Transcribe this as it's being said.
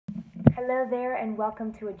Hello there, and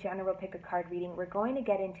welcome to a general pick a card reading. We're going to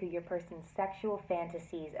get into your person's sexual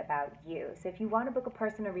fantasies about you. So if you want to book a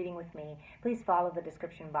personal reading with me, please follow the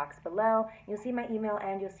description box below. You'll see my email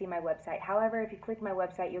and you'll see my website. However, if you click my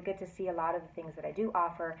website, you'll get to see a lot of the things that I do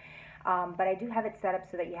offer. But I do have it set up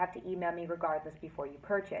so that you have to email me regardless before you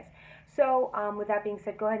purchase. So with that being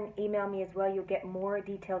said, go ahead and email me as well. You'll get more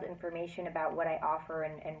detailed information about what I offer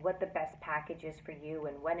and what the best package is for you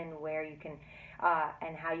and when and where you can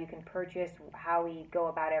and how you can purchase, how we go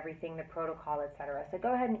about everything, the protocol, etc. So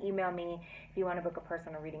go ahead and email me if you want to book a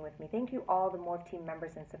personal reading with me. Thank you all the Morph Team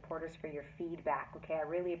members and supporters for your feedback. Okay, I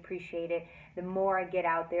really appreciate it. The more I get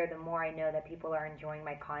out there, the more I know that people are enjoying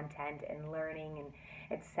my content and learning and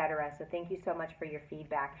etc. So thank you so much for your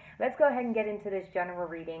feedback. Let's go ahead and get into this general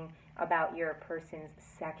reading about your person's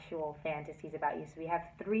sexual fantasies about you. So we have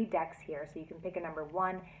 3 decks here, so you can pick a number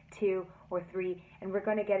 1, 2, or 3, and we're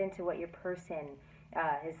going to get into what your person,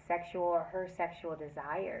 his sexual or her sexual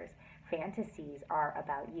desires, fantasies are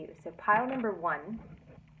about you. So pile number 1,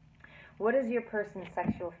 what is your person's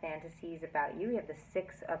sexual fantasies about you? We have the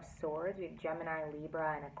 6 of Swords, we have Gemini,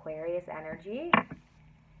 Libra, and Aquarius energy.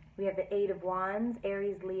 We have the 8 of Wands,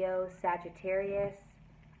 Aries, Leo, Sagittarius,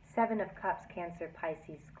 7 of Cups, Cancer,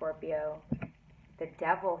 Pisces, Scorpio, the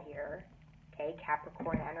Devil here, okay,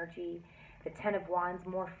 Capricorn energy, the 10 of Wands,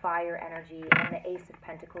 more fire energy, and the Ace of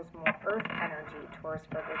Pentacles, more earth energy, Taurus,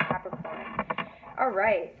 Virgo, Capricorn. All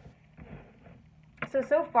right.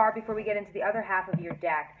 So far, before we get into the other half of your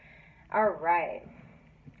deck, all right.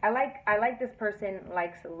 I like this person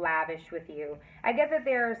likes lavish with you. I get that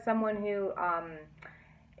they're someone who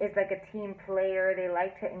is like a team player. They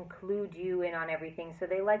like to include you in on everything. So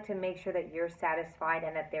they like to make sure that you're satisfied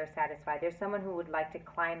and that they're satisfied. There's someone who would like to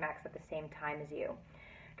climax at the same time as you.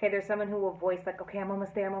 Okay, there's someone who will voice like, okay, I'm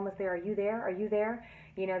almost there, I'm almost there. Are you there? Are you there?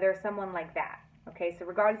 You know, there's someone like that. Okay, so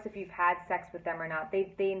regardless if you've had sex with them or not,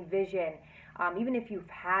 they envision, even if you've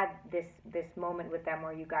had this moment with them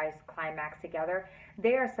where you guys climax together,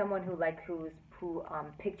 they are someone who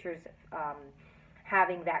pictures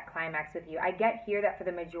having that climax with you. I get here that for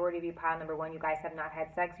the majority of you, pile number 1, you guys have not had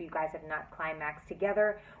sex, or you guys have not climaxed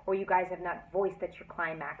together, or you guys have not voiced that you're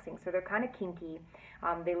climaxing. So they're kind of kinky.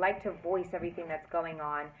 They like to voice everything that's going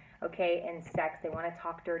on, okay, in sex. They want to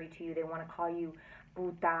talk dirty to you. They want to call you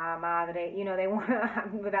puta madre. You know, they want to,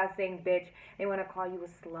 without saying bitch, they want to call you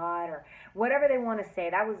a slut or whatever they want to say.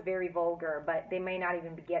 That was very vulgar, but they may not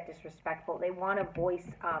even get disrespectful. They want to voice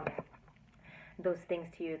those things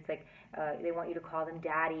to you. It's like they want you to call them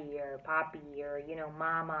daddy or papi or, you know,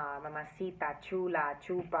 mama, mamacita, chula,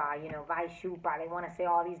 chupa, you know, vai chupa. They want to say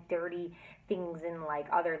all these dirty things in like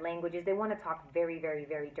other languages. They want to talk very, very,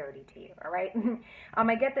 very dirty to you, all right?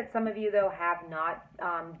 I get that some of you, though, have not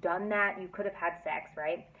done that. You could have had sex,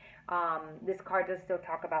 right? This card does still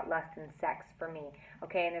talk about lust and sex for me,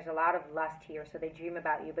 okay, and there's a lot of lust here, so they dream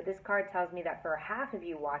about you, but this card tells me that for half of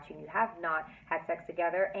you watching, you have not had sex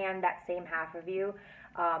together, and that same half of you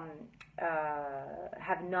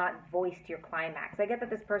have not voiced your climax. I get that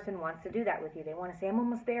this person wants to do that with you. They want to say, I'm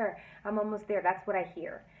almost there, that's what I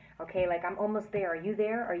hear. Okay, like, I'm almost there. Are you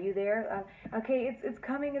there? Are you there? Okay, it's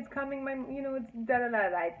coming. My, you know, it's da da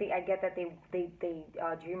da. I get that they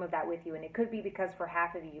dream of that with you, and it could be because for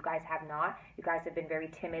half of you, you guys have not. You guys have been very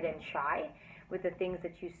timid and shy with the things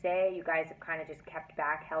that you say. You guys have kind of just kept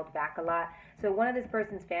back, held back a lot. So one of this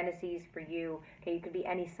person's fantasies for you, okay, you could be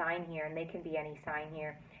any sign here, and they can be any sign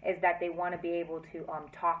here, is that they want to be able to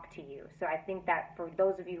talk to you. So I think that for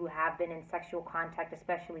those of you who have been in sexual contact,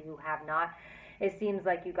 especially who have not, it seems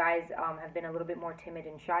like you guys have been a little bit more timid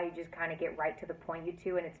and shy. You just kind of get right to the point, you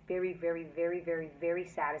two, and it's very, very, very, very, very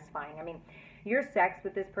satisfying. I mean, your sex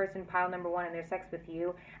with this person, pile number 1, and their sex with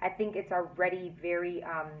you, I think it's already very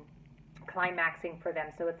climaxing for them.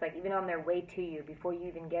 So it's like, even on their way to you, before you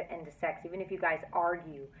even get into sex, even if you guys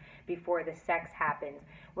argue before the sex happens,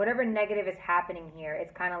 whatever negative is happening here,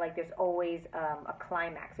 it's kind of like there's always a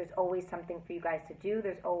climax. There's always something for you guys to do.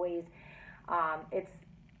 There's always,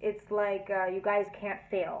 it's like you guys can't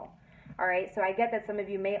fail. All right, so I get that some of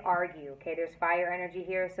you may argue. Okay, there's fire energy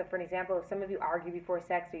here. So for an example, if some of you argue before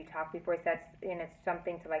sex or you talk before sex, and it's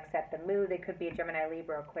something to like set the mood, they could be a Gemini,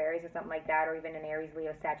 Libra, Aquarius, or something like that, or even an Aries,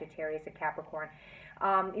 Leo, Sagittarius, a Capricorn.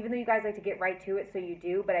 Even though you guys like to get right to it, so you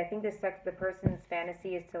do, but I think the person's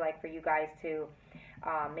fantasy is to like for you guys to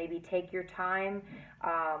maybe take your time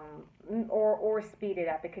or speed it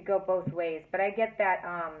up. It could go both ways, but I get that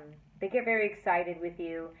they get very excited with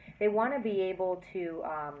you. They want to be able to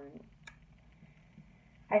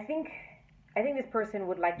I think this person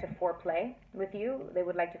would like to foreplay with you. They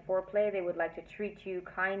would like to foreplay. They would like to treat you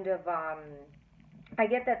kind of, I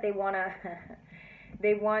get that they want to,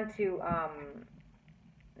 They want to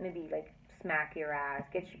maybe like smack your ass,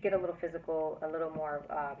 get a little physical, a little more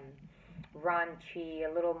raunchy,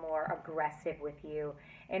 a little more aggressive with you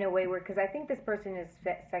in a way where, because I think this person is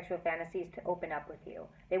sexual fantasies to open up with you.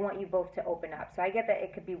 They want you both to open up. So I get that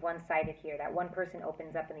it could be one-sided here, that one person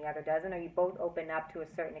opens up and the other doesn't, or you both open up to a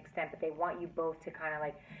certain extent, but they want you both to kind of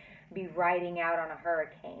like be riding out on a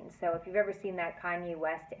hurricane. So if you've ever seen that Kanye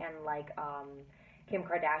West and like Kim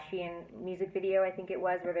Kardashian music video, I think it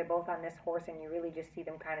was, where they're both on this horse and you really just see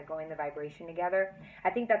them kind of going the vibration together.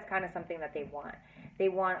 I think that's kind of something that they want. They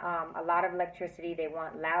want a lot of electricity, they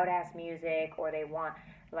want loud ass music, or they want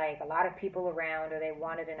like a lot of people around, or they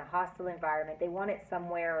want it in a hostile environment. They want it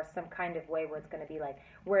somewhere or some kind of way where it's going to be like,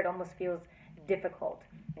 where it almost feels difficult,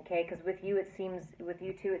 okay? Because with you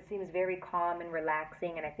two, it seems very calm and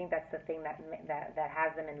relaxing, and I think that's the thing that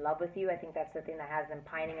has them in love with you. I think that's the thing that has them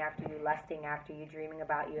pining after you, lusting after you, dreaming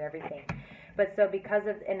about you, everything. But so because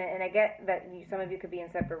of, and I get that some of you could be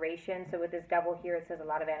in separation, so with this double here, it says a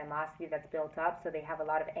lot of animosity that's built up, so they have a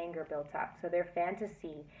lot of anger built up. So their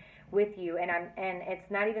fantasy with you, and it's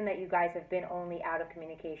not even that you guys have been only out of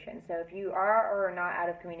communication. So if you are or are not out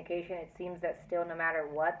of communication, it seems that still, no matter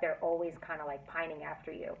what, they're always kind of like pining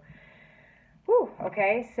after you. Whew,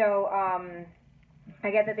 okay, so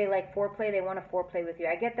I get that they like foreplay, they want to foreplay with you.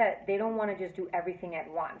 I get that they don't want to just do everything at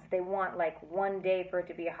once. They want like one day for it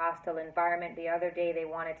to be a hostile environment, the other day they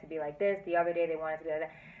want it to be like this, the other day they want it to be like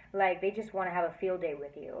that. Like, they just want to have a field day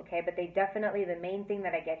with you, okay? But they definitely, the main thing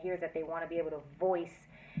that I get here is that they want to be able to voice,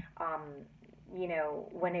 you know,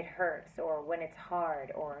 when it hurts, or when it's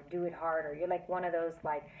hard, or do it harder. You're like one of those,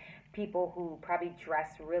 like, people who probably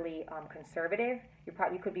dress really conservative.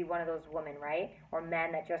 You could be one of those women, right? Or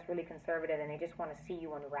men that dress really conservative, and they just want to see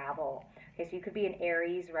you unravel. Okay, so you could be an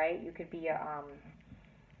Aries, right? You could be a,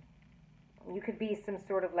 you could be some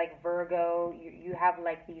sort of like Virgo. You have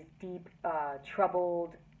like these deep,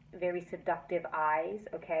 troubled, very seductive eyes,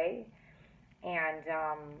 okay? And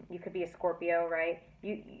you could be a Scorpio, right?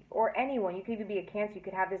 Or anyone. You could even be a Cancer. You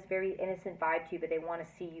could have this very innocent vibe to you, but they want to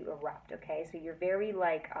see you erupt, okay? So you're very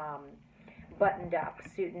like buttoned up,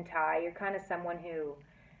 suit and tie. You're kind of someone who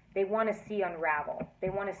they want to see unravel. They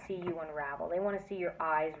want to see you unravel. They want to see your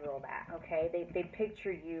eyes roll back, okay? They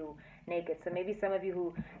picture you naked. So maybe some of you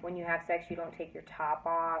who, when you have sex, you don't take your top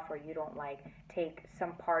off, or you don't like take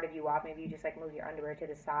some part of you off. Maybe you just like move your underwear to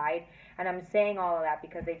the side. And I'm saying all of that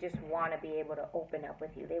because they just want to be able to open up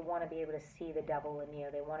with you. They want to be able to see the devil in you.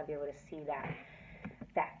 They want to be able to see that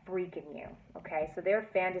freak in you, okay? So their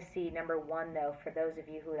fantasy number one, though, for those of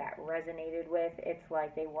you who that resonated with, it's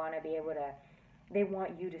like they want to be able to, they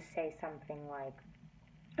want you to say something like,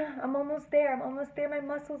 I'm almost there, my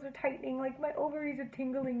muscles are tightening, like my ovaries are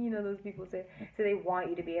tingling, you know, those people say. So they want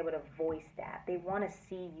you to be able to voice that. They want to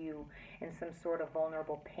see you in some sort of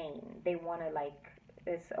vulnerable pain. They want to like,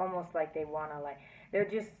 it's almost like they want to like,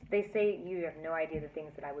 they say you have no idea the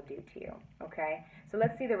things that I would do to you, okay? So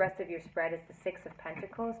let's see the rest of your spread. It's the Six of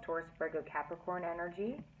Pentacles, Taurus, Virgo, Capricorn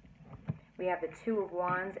energy. We have the Two of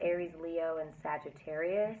Wands, Aries, Leo, and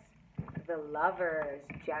Sagittarius. The Lovers,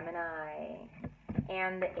 Gemini,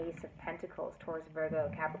 and the Ace of Pentacles, Taurus, Virgo,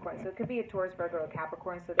 Capricorn. So it could be a Taurus, Virgo, or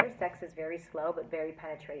Capricorn. So their sex is very slow but very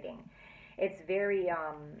penetrating. It's very,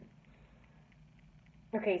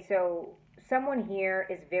 okay, so someone here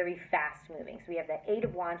is very fast moving. So we have the Eight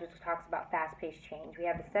of Wands, which talks about fast-paced change. We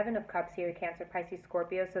have the Seven of Cups here, Cancer, Pisces,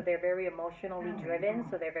 Scorpio. So they're very emotionally driven,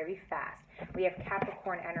 so they're very fast. We have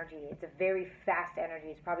Capricorn energy. It's a very fast energy.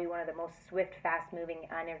 It's probably one of the most swift, fast-moving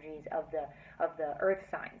energies of the earth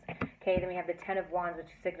signs. Okay, then we have the Ten of Wands, which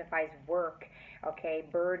signifies work, okay,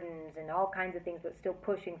 burdens and all kinds of things, but still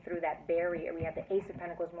pushing through that barrier. We have the Ace of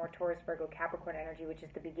Pentacles, more Taurus, Virgo, Capricorn energy, which is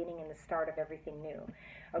the beginning and the start of everything new.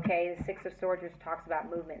 Okay, the Six of Swords, which talks about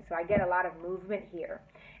movement. So I get a lot of movement here.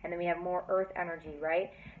 And then we have more earth energy, right?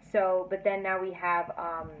 So, but then now we have,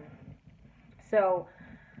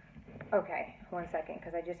 okay, one second,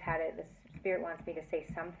 because I just had it, the Spirit wants me to say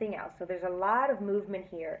something else. So there's a lot of movement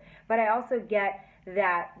here, but I also get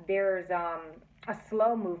that there's a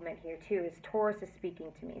slow movement here too, as Taurus is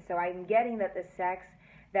speaking to me. So I'm getting that the sex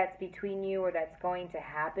that's between you, or that's going to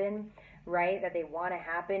happen, right, that they want to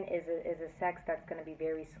happen, is a sex that's going to be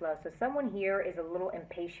very slow. So someone here is a little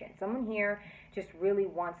impatient. Someone here just really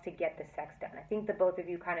wants to get the sex done. I think the both of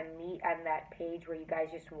you kind of meet on that page where you guys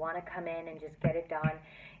just want to come in and just get it done.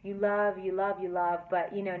 You love,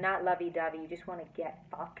 but, you know, not lovey-dovey. You just want to get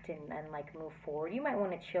fucked and like move forward. You might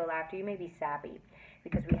want to chill after. You may be sappy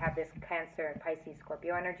because we have this Cancer, Pisces,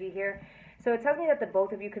 Scorpio energy here. So it tells me that the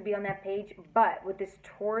both of you could be on that page, but with this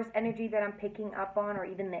Taurus energy that I'm picking up on, or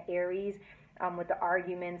even the Aries, with the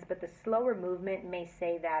arguments, but the slower movement may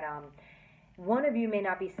say that one of you may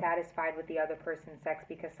not be satisfied with the other person's sex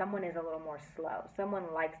because someone is a little more slow.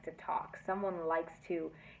 Someone likes to talk. Someone likes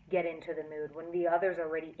to get into the mood when the other's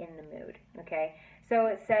already in the mood, okay? So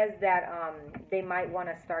it says that they might want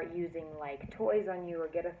to start using like toys on you or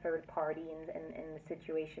get a third party in the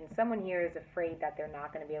situation. Someone here is afraid that they're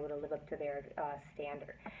not going to be able to live up to their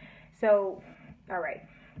standard. So, all right.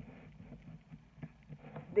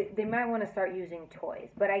 They might want to start using toys.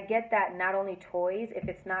 But I get that not only toys, if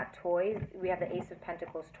it's not toys, we have the Ace of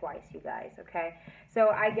Pentacles twice, you guys, okay?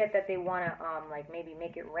 So I get that they want to, like, maybe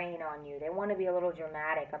make it rain on you. They want to be a little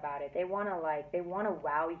dramatic about it. They want to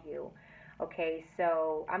wow you, okay?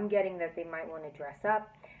 So I'm getting that they might want to dress up.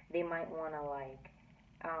 They might want to, like,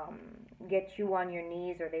 get you on your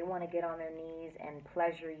knees, or they want to get on their knees and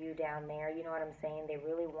pleasure you down there. You know what I'm saying? They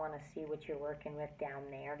really want to see what you're working with down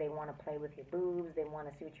there. They want to play with your boobs. They want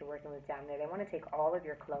to see what you're working with down there. They want to take all of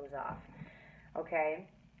your clothes off, okay?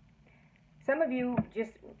 Some of you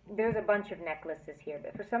just, there's a bunch of necklaces here,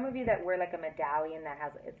 but for some of you that wear like a medallion that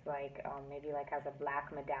has, it's like, maybe like has a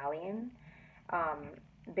black medallion,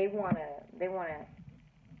 they want to,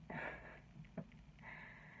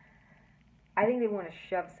 I think they want to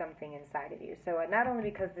shove something inside of you. So not only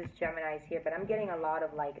because this Gemini is here, but I'm getting a lot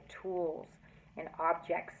of like tools and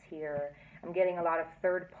objects here. I'm getting a lot of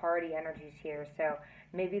third-party energies here. So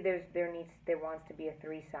maybe there wants to be a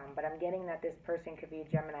threesome, but I'm getting that this person could be a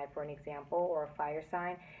Gemini, for an example, or a fire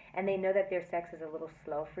sign, and they know that their sex is a little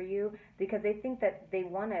slow for you because they think that they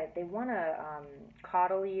wanna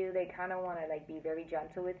coddle you. They kind of want to like be very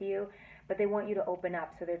gentle with you, but they want you to open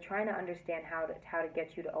up. So they're trying to understand how to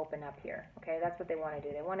get you to open up here. Okay, that's what they want to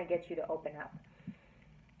do. They want to get you to open up,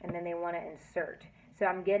 and then they want to insert. So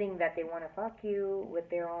I'm getting that they want to fuck you with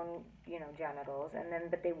their own, genitals,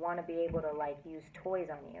 but they want to be able to like use toys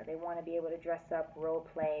on you. They want to be able to dress up, role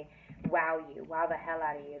play, wow you, wow the hell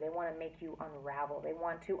out of you. They want to make you unravel. They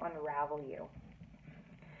want to unravel you.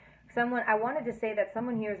 I wanted to say that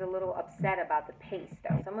someone here is a little upset about the pace,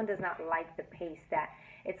 though. Someone does not like the pace. That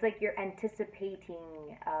it's like you're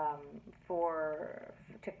anticipating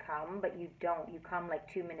to come, but you don't. You come like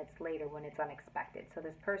 2 minutes later when it's unexpected. So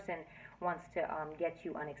this person wants to get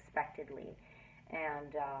you unexpectedly,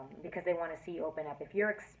 and because they want to see you open up. If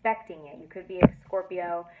you're expecting it, you could be a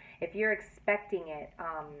Scorpio. If you're expecting it,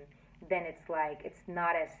 then it's like it's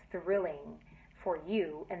not as thrilling for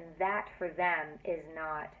you, and that for them is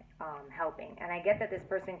not helping. And I get that this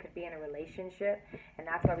person could be in a relationship, and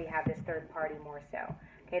that's why we have this third party more so.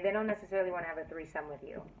 Okay, they don't necessarily want to have a threesome with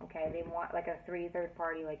you. Okay, they want like a third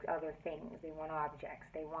party, like other things. They want objects.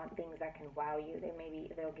 They want things that can wow you.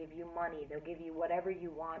 They'll give you money. They'll give you whatever you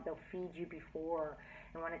want. They'll feed you before.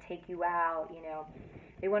 They want to take you out.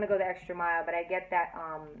 They want to go the extra mile. But I get that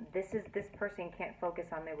this person can't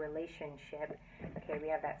focus on their relationship. Okay, we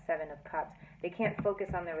have that Seven of Cups. They can't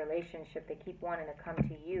focus on their relationship. They keep wanting to come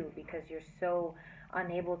to you because you're so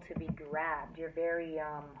unable to be grabbed. You're very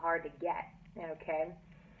hard to get. Okay.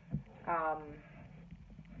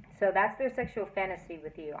 So that's their sexual fantasy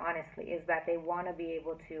with you, honestly, is that they want to be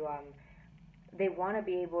able to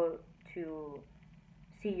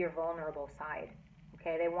see your vulnerable side.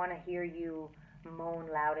 Okay, they want to hear you moan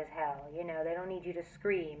loud as hell. They don't need you to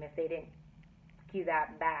scream if they didn't you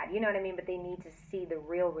that bad. You know what I mean? But they need to see the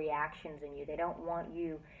real reactions in you. They don't want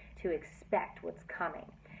you to expect what's coming.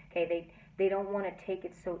 Okay, they don't want to take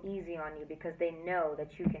it so easy on you because they know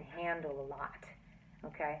that you can handle a lot.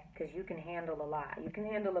 Okay, because you can handle a lot. You can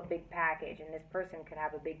handle a big package, and this person could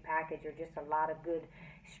have a big package or just a lot of good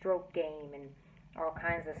stroke game and all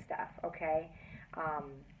kinds of stuff. Okay.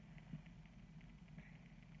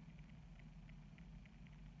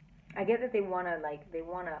 I get that they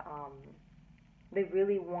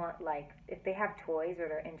really want, like, if they have toys or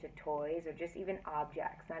they're into toys or just even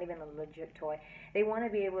objects, not even a legit toy, they want to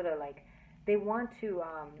be able to, like, they want to,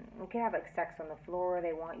 you can have, like, sex on the floor.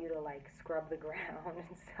 They want you to, like, scrub the ground.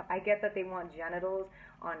 So I get that they want genitals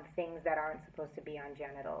on things that aren't supposed to be on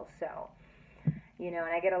genitals. So, and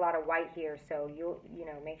I get a lot of white here, so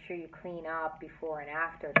make sure you clean up before and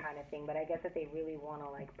after kind of thing. But I get that they really want to,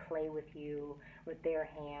 like, play with you with their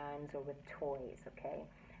hands or with toys, okay?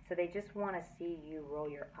 So they just want to see you roll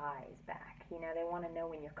your eyes back. They want to know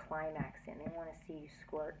when you're climaxing. They want to see you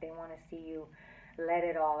squirt. They want to see you let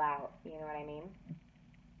it all out. You know what I mean?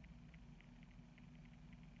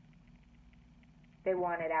 They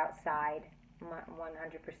want it outside,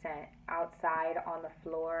 100%. Outside, on the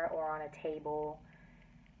floor, or on a table,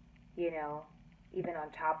 even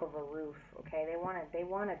on top of a roof, okay? They want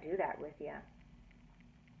to do that with you.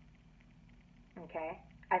 Okay?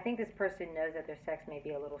 I think this person knows that their sex may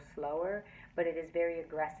be a little slower, but it is very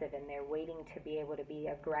aggressive, and they're waiting to be able to be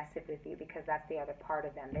aggressive with you because that's the other part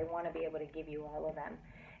of them. They want to be able to give you all of them,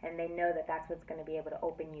 and they know that that's what's going to be able to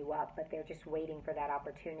open you up, but they're just waiting for that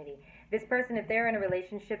opportunity. This person, if they're in a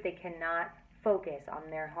relationship, they cannot focus on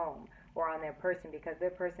their home or on their person because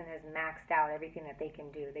their person has maxed out everything that they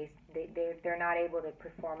can do. They're not able to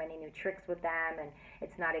perform any new tricks with them, and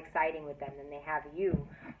it's not exciting with them. And they have you,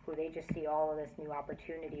 who they just see all of this new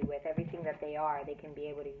opportunity with. Everything that they are, they can be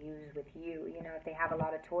able to use with you. You know, if they have a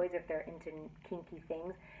lot of toys, if they're into kinky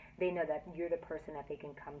things, they know that you're the person that they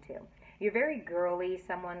can come to. You're very girly,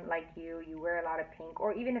 someone like you wear a lot of pink,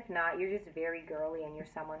 or even if not, you're just very girly, and you're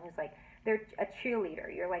someone who's like, they're a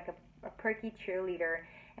cheerleader. You're like a perky cheerleader,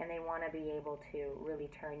 and they want to be able to really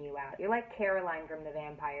turn you out. You're like Caroline from the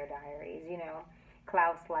Vampire Diaries, you know.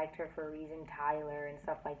 Klaus liked her for a reason, Tyler, and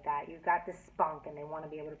stuff like that. You've got the spunk, and they want to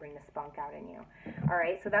be able to bring the spunk out in you. All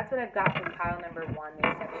right, so that's what I've got for pile number 1,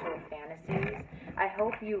 their sexual fantasies. I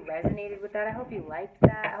hope you resonated with that. I hope you liked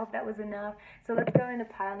that. I hope that was enough. So let's go into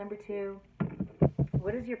pile number 2.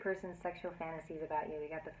 What is your person's sexual fantasies about you? We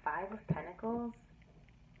got the 5 of Pentacles,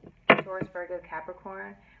 Taurus, Virgo,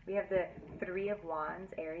 Capricorn. We have the 3 of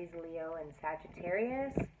Wands, Aries, Leo, and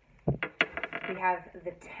Sagittarius. We have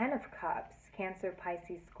the 10 of Cups, Cancer,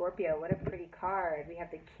 Pisces, Scorpio. What a pretty card. We have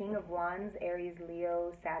the King of Wands, Aries,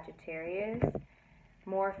 Leo, Sagittarius.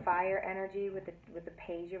 More fire energy with the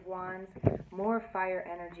Page of Wands. More fire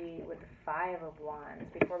energy with the 5 of Wands.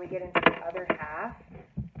 Before we get into the other half.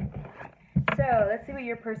 So let's see what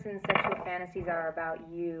your person's sexual fantasies are about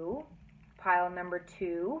you. Pile number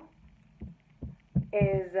 2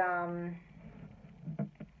 is, okay.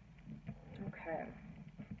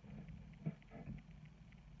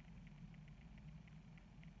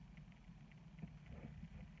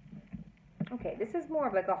 Okay, this is more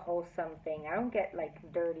of like a wholesome thing. I don't get like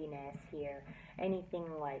dirtiness here, anything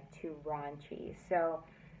like too raunchy. So,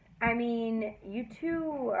 I mean, you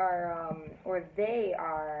two are, or they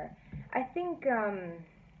are, I think,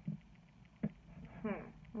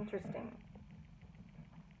 interesting.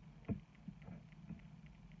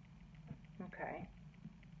 Okay.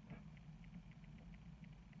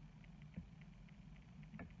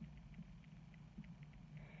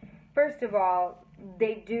 First of all,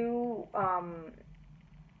 they do,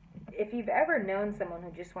 if you've ever known someone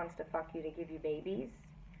who just wants to fuck you to give you babies,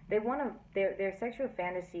 they want to, their sexual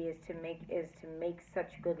fantasy is to make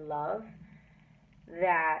such good love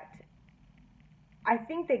that I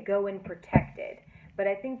think they go in protected, but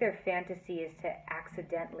I think their fantasy is to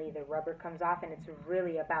accidentally, the rubber comes off, and it's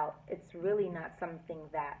really not something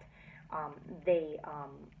that they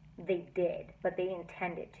did, but they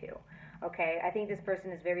intended to. Okay, I think this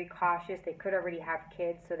person is very cautious. They could already have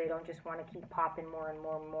kids, so they don't just want to keep popping more and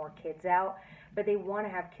more and more kids out, but they want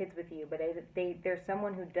to have kids with you. But they're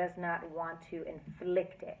someone who does not want to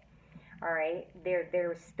inflict it. All right,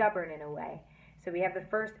 they're stubborn in a way. So we have the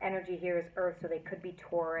first energy here is Earth, so they could be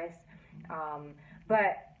Taurus,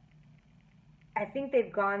 but I think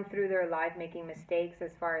they've gone through their life making mistakes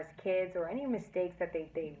as far as kids or any mistakes that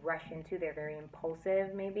they rush into. They're very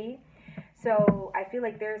impulsive, maybe. So I feel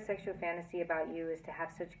like their sexual fantasy about you is to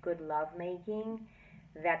have such good love making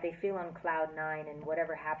that they feel on cloud 9, and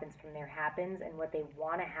whatever happens from there happens, and what they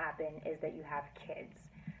want to happen is that you have kids.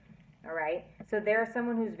 All right? So they're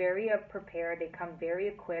someone who's very prepared. They come very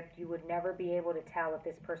equipped. You would never be able to tell if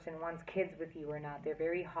this person wants kids with you or not. They're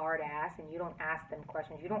very hard-ass, and you don't ask them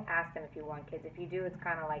questions. You don't ask them if you want kids. If you do, it's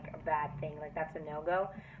kind of like a bad thing. Like, that's a no-go.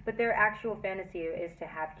 But their actual fantasy is to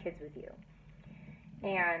have kids with you.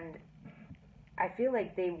 And I feel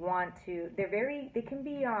like they want to, they can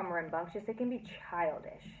be rambunctious. They can be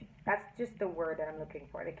childish. That's just the word that I'm looking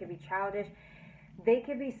for. They can be childish. They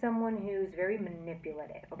could be someone who's very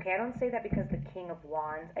manipulative. Okay, I don't say that because the King of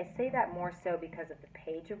Wands. I say that more so because of the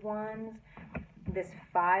Page of Wands, this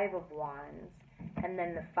 5 of Wands, and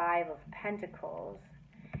then the 5 of Pentacles,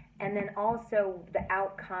 and then also the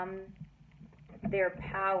outcome, their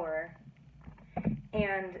power,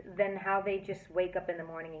 and then how they just wake up in the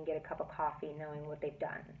morning and get a cup of coffee knowing what they've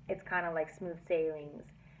done. It's kind of like smooth sailings.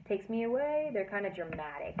 Takes me away. They're kind of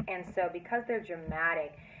dramatic. And so because they're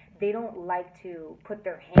dramatic, they don't like to put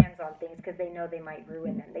their hands on things because they know they might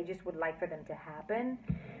ruin them. They just would like for them to happen.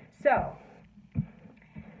 So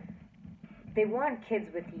they want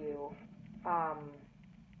kids with you.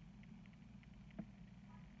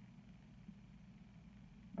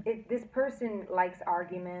 This person likes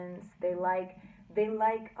arguments. They like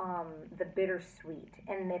the bittersweet.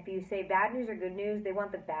 And if you say bad news or good news, they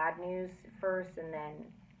want the bad news first, and then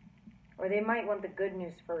Or they might want the good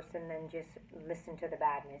news first and then just listen to the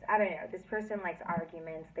bad news. I don't know. This person likes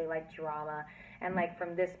arguments. They like drama. And like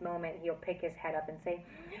from this moment, he'll pick his head up and say,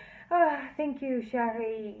 "Oh, thank you,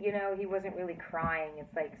 Sherry." You know, he wasn't really crying.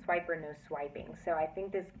 It's like swiper, no swiping. So I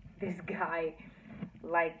think this guy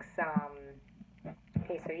likes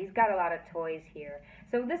Okay, so he's got a lot of toys here.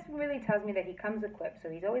 So this really tells me that he comes equipped. So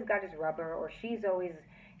he's always got his rubber, or she's always,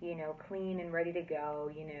 clean and ready to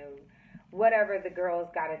go. Whatever the girls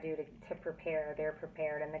got to do to prepare, they're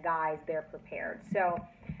prepared, and the guys, they're prepared. So,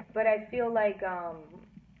 but I feel like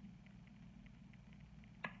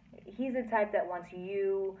he's the type that wants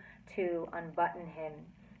you to unbutton him.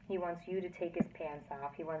 He wants you to take his pants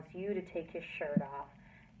off. He wants you to take his shirt off.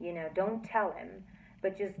 Don't tell him,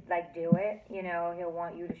 but just like do it. He'll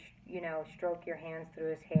want you to, stroke your hands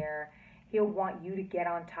through his hair. He'll want you to get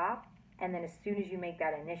on top, and then as soon as you make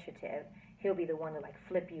that initiative, he'll be the one to like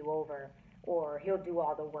flip you over, or he'll do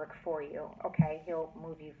all the work for you. Okay, he'll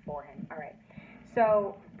move you for him. All right.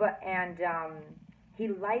 So, he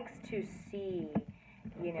likes to see.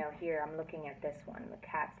 Here I'm looking at this one. The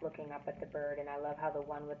cat's looking up at the bird, and I love how the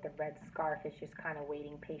one with the red scarf is just kind of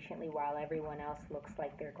waiting patiently while everyone else looks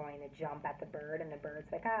like they're going to jump at the bird, and the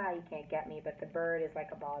bird's like, you can't get me, but the bird is like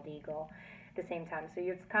a bald eagle at the same time. So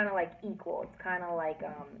it's kind of like equal. It's kind of like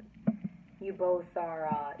you both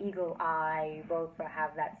are eagle eye. You both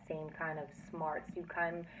have that same kind of smarts.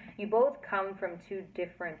 You both come from two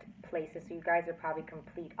different places, so you guys are probably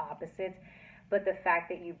complete opposites. But the fact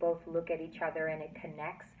that you both look at each other and it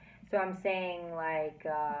connects. So I'm saying, like,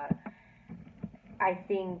 I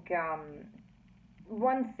think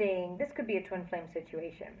one thing, this could be a twin flame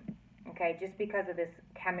situation, okay, just because of this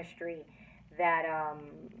chemistry that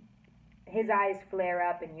his eyes flare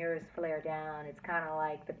up and yours flare down. It's kind of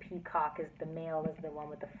like the peacock is the male is the one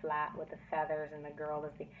with the flat, with the feathers, and the girl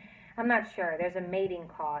is the, I'm not sure. There's a mating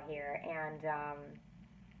call here, and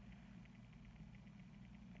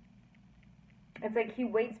it's like he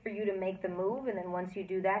waits for you to make the move, and then once you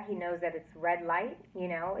do that, he knows that it's red light,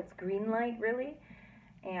 it's green light, really,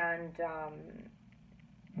 and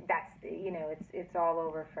that's, it's all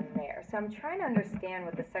over from there. So I'm trying to understand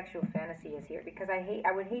what the sexual fantasy is here, because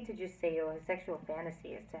I would hate to just say, his sexual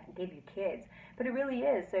fantasy is to give you kids, but it really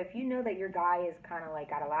is. So if you know that your guy is kind of like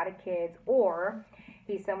got a lot of kids, or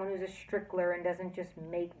he's someone who's a strickler and doesn't just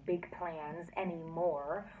make big plans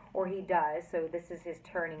anymore, or he does, so this is his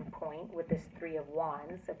turning point with this Three of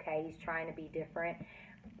Wands, okay? He's trying to be different,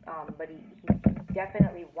 but he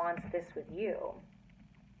definitely wants this with you.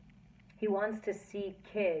 He wants to see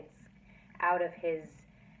kids out of his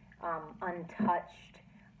untouched,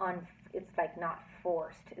 it's like not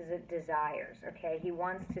forced, is it desires, okay? He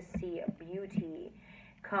wants to see a beauty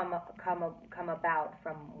come about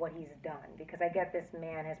from what he's done, because I get this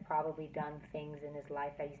man has probably done things in his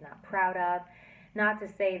life that he's not proud of. Not to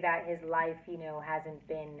say that his life, hasn't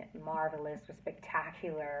been marvelous or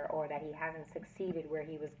spectacular, or that he hasn't succeeded where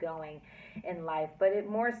he was going in life, but it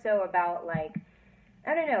more so about, like,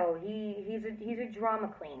 I don't know, he's a drama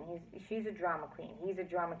queen. She's a drama queen. He's a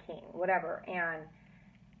drama king, whatever. And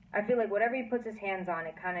I feel like whatever he puts his hands on,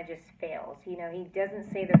 it kind of just fails. He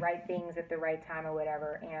doesn't say the right things at the right time or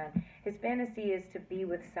whatever. And his fantasy is to be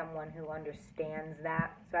with someone who understands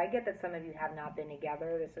that. So I get that some of you have not been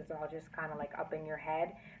together. This is all just kind of like up in your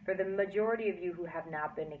head. For the majority of you who have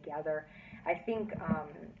not been together, I think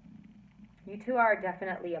you two are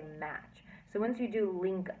definitely a match. So once you do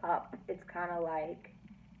link up, it's kind of like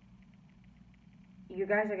you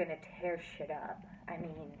guys are going to tear shit up. I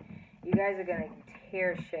mean, you guys are going to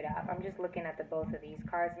tear shit up. I'm just looking at the both of these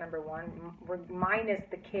cards. Number one, minus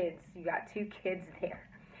the kids. You got two kids there.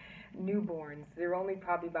 Newborns. They're only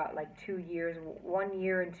probably about like 2 years, 1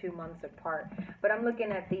 year and 2 months apart. But I'm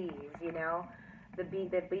looking at these, the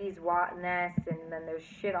bee's nest, and then there's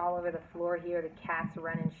shit all over the floor here. The cat's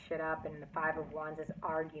running shit up, and the Five of Wands is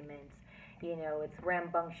arguments. It's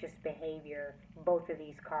rambunctious behavior. Both of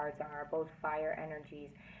these cards are, both fire energies.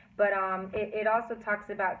 But it also talks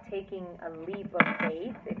about taking a leap of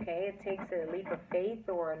faith, okay? It takes a leap of faith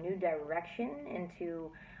or a new direction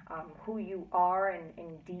into who you are,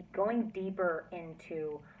 and going deeper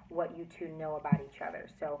into what you two know about each other.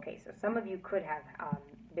 So, okay, so some of you could have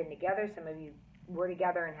been together, some of you were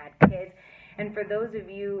together and had kids. And for those of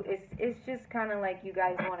you, it's just kind of like you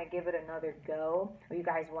guys want to give it another go, or you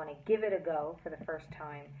guys want to give it a go for the first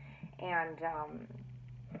time. And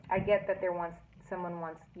I get that someone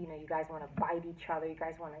wants, you guys want to bite each other, you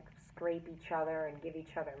guys want to scrape each other and give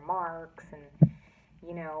each other marks, and,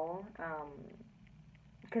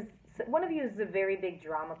 because one of you is a very big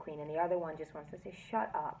drama queen, and the other one just wants to say, shut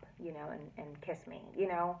up, and kiss me,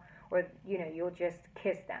 or, you'll just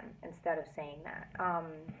kiss them instead of saying that.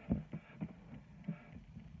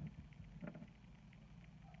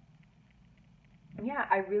 Yeah,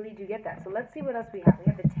 I really do get that. So let's see what else we have.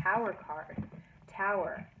 We have the Tower card.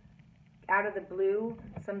 Tower. Out of the blue,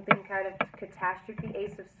 something kind of catastrophe.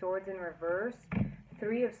 Ace of Swords in reverse.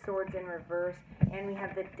 Three of Swords in reverse. And we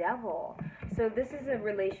have the Devil. So this is a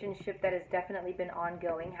relationship that has definitely been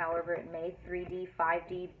ongoing, however it may, 3D,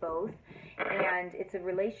 5D, both. And it's a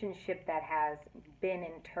relationship that has been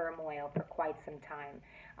in turmoil for quite some time.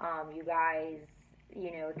 You guys,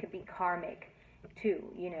 it could be karmic too,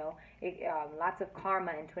 lots of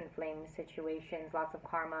karma in twin flame situations, lots of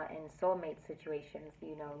karma in soulmate situations,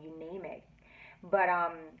 you name it. But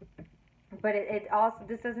it also,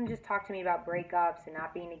 this doesn't just talk to me about breakups and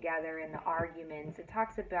not being together and the arguments. It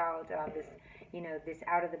talks about this, this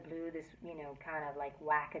out of the blue, this, kind of like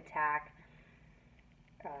whack attack,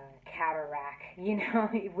 cataract,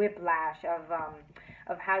 whiplash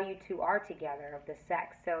of how you two are together, of the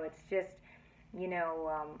sex. So it's just,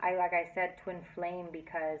 like I said, twin flame,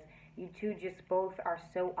 because you two just both are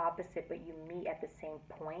so opposite, but you meet at the same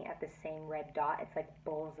point, at the same red dot. It's like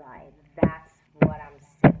bullseye. That's what I'm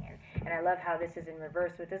seeing. And I love how this is in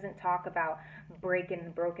reverse. So it doesn't talk about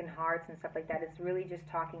broken hearts and stuff like that. It's really just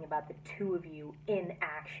talking about the two of you in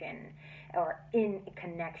action, or in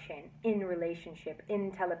connection, in relationship,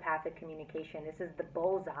 in telepathic communication. This is the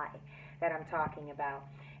bullseye that I'm talking about.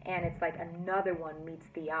 And it's like another one meets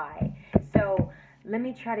the eye. So let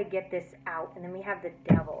me try to get this out. And then we have the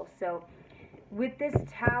Devil. So with this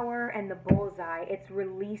Tower and the bullseye, it's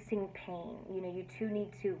releasing pain. You two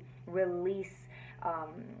need to release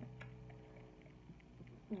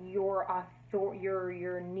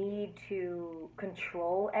your need to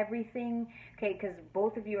control everything, okay? Because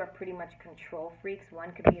both of you are pretty much control freaks.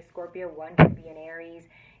 One could be a Scorpio, one could be an Aries.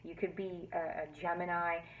 You could be a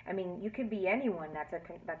Gemini. I mean, you could be anyone that's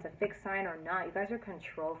a fixed sign or not. You guys are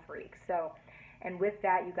control freaks. So, and with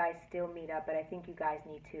that, you guys still meet up. But I think you guys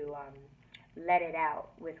need to let it out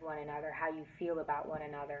with one another, how you feel about one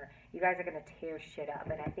another. You guys are going to tear shit up,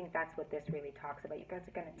 and I think that's what this really talks about. You guys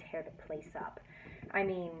are going to tear the place up. I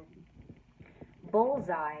mean,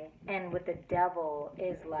 bullseye and with the Devil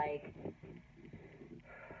is like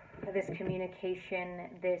this communication,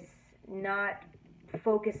 this not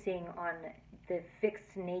focusing on the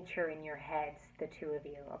fixed nature in your heads, the two of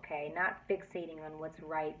you, okay? Not fixating on what's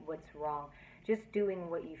right, what's wrong. Just doing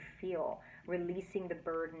what you feel. Releasing the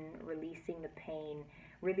burden, releasing the pain,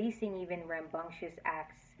 releasing even rambunctious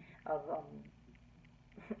acts of, of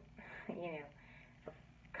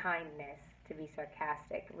kindness, to be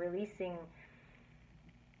sarcastic. Releasing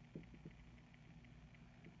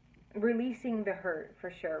the hurt,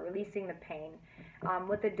 for sure. Releasing the pain.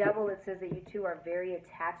 With the Devil, it says that you two are very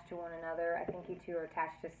attached to one another. I think you two are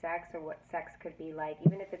attached to sex, or what sex could be like,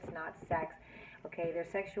 even if it's not sex. Okay, their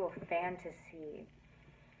sexual fantasy.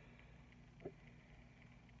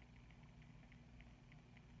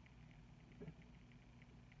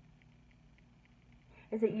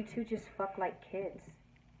 Is that you two just fuck like kids.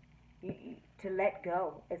 To let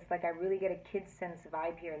go. It's like I really get a kid sense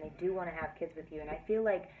vibe here, and they do want to have kids with you. And I feel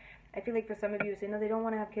like for some of you, say, no, they don't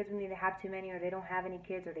want to have kids with me, they have too many, or they don't have any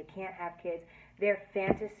kids, or they can't have kids. Their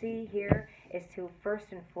fantasy here is to,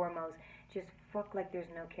 first and foremost, just fuck like there's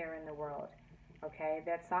no care in the world. Okay?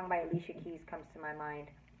 That song by Alicia Keys comes to my mind.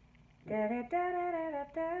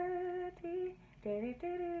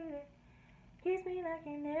 Kiss me like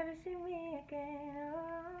you never see me again.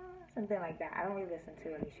 Oh, something like that. I don't really listen to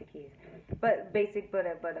Alicia Keys, but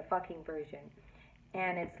a fucking version.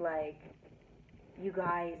 And it's like, you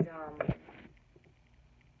guys,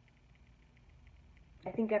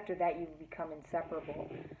 I think after that you become inseparable.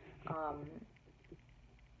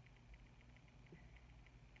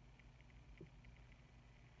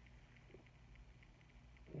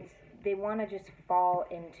 They want to just fall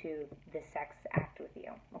into the sex act with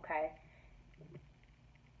you, okay?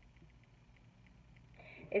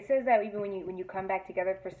 It says that even when you come back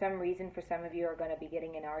together, for some reason, for some of you are going to be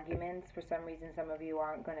getting in arguments. For some reason, some of you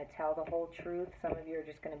aren't going to tell the whole truth. Some of you are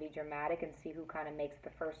just going to be dramatic and see who kind of makes the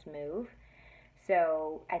first move.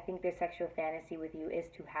 So I think their sexual fantasy with you is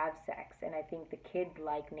to have sex. And I think the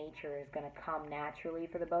kid-like nature is going to come naturally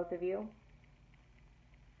for the both of you.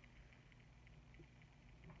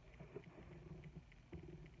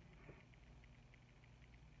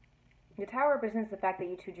 The Tower represents the fact that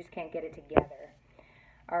you two just can't get it together.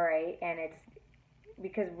 Alright, and it's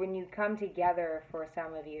because when you come together, for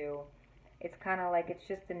some of you, it's kind of like it's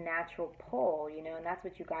just a natural pull, and that's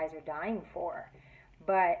what you guys are dying for.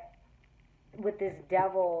 But with this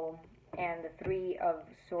devil and the Three of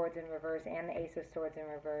Swords in reverse and the Ace of Swords in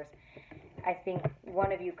reverse, I think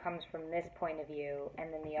one of you comes from this point of view,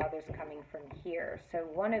 and then the other's coming from here. So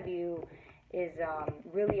one of you is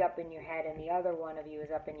really up in your head, and the other one of you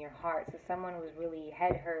is up in your heart. So someone was really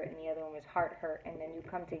head hurt, and the other one was heart hurt, and then you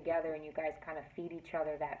come together, and you guys kind of feed each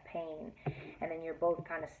other that pain, and then you're both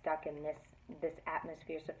kind of stuck in this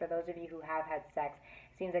atmosphere. So for those of you who have had sex,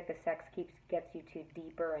 it seems like the sex gets you to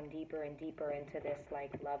deeper and deeper and deeper into this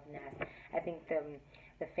like love nest. I think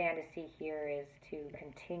the fantasy here is to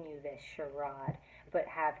continue this charade, but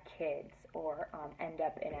have kids or end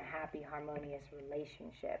up in a happy, harmonious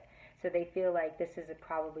relationship. So they feel like this is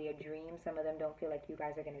probably a dream. Some of them don't feel like you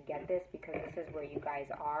guys are going to get this because this is where you guys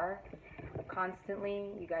are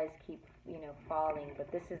constantly. You guys keep, falling,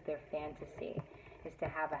 but this is their fantasy, is to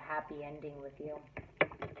have a happy ending with you,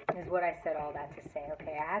 is what I said all that to say.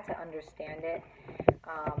 Okay, I had to understand it.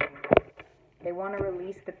 They want to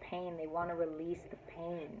release the pain. They want to release the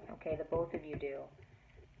pain. Okay, the both of you do.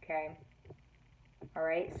 Okay. All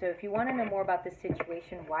right. So if you want to know more about this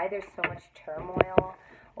situation, why there's so much turmoil,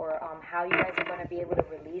 or how you guys are going to be able to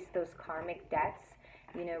release those karmic debts,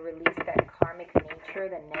 release that karmic nature,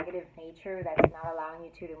 the negative nature that's not allowing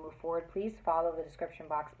you to move forward, please follow the description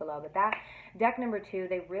box below. But that deck number 2,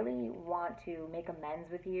 they really want to make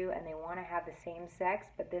amends with you, and they want to have the same sex,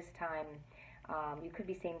 but this time you could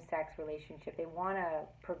be same-sex relationship. They want to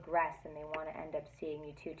progress, and they want to end up seeing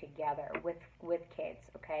you two together with kids,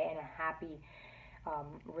 okay, and a happy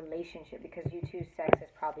relationship, because you two's sex is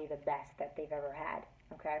probably the best that they've ever had,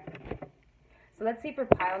 okay? So let's see for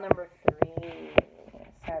pile number 3.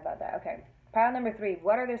 Sorry about that. Okay, pile number 3.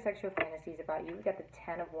 What are their sexual fantasies about you? We got the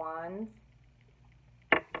 10 of Wands.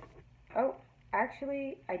 Oh,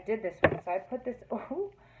 actually, I did this one, so I put this.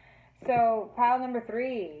 Oh, so pile number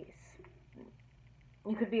 3.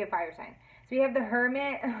 You could be a fire sign. So you have the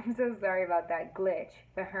Hermit. I'm so sorry about that glitch.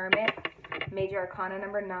 The Hermit, Major Arcana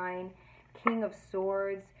number 9, King of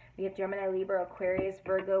Swords. We have Gemini, Libra, Aquarius,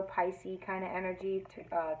 Virgo, Pisces kind of energy.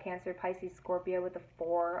 Cancer, Pisces, Scorpio with the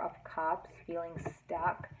 4 of Cups, feeling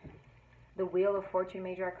stuck. The Wheel of Fortune,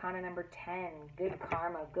 Major Arcana number 10, good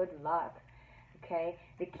karma, good luck. Okay,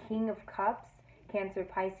 the King of Cups, Cancer,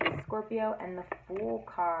 Pisces, Scorpio, and the Fool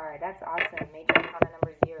card. That's awesome. Major Arcana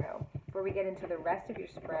number 0. Before we get into the rest of your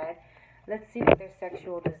spread, let's see what their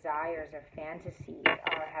sexual desires or fantasies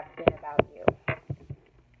have been about you.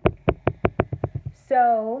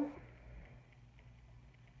 So,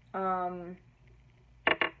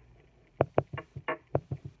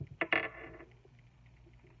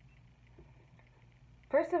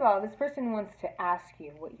 first of all, this person wants to ask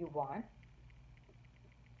you what you want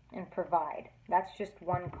and provide. That's just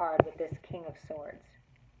one card with this King of Swords.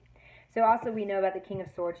 So also we know about the King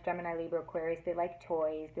of Swords, Gemini, Libra, Aquarius. They like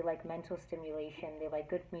toys. They like mental stimulation. They like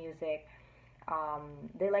good music.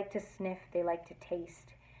 They like to sniff. They like to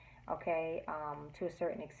taste. Okay, to a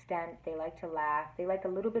certain extent. They like to laugh. They like a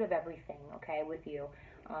little bit of everything, okay, with you.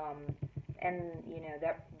 And,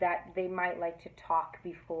 that they might like to talk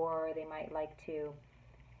before. They might like to,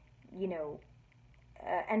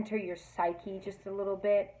 enter your psyche just a little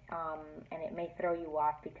bit, and it may throw you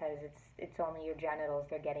off because it's only your genitals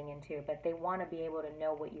they're getting into, but they want to be able to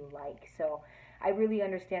know what you like. So I really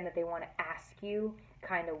understand that they want to ask you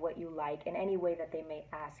kind of what you like in any way that they may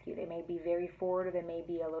ask you. They may be very forward, or they may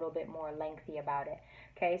be a little bit more lengthy about it.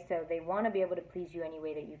 Okay, so they want to be able to please you any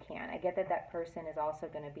way that you can. I get that that person is also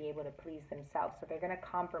going to be able to please themselves, so they're going to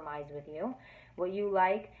compromise with you. What you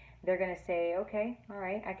like, they're going to say, okay, all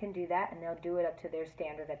right, I can do that, and they'll do it up to their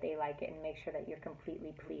standard that they like it, and make sure that you're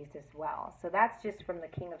completely pleased as well. So that's just from the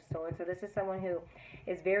King of Swords. So this is someone who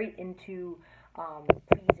is very into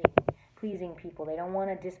pleasing people. They don't want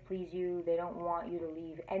to displease you. They don't want you to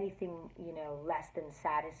leave anything, less than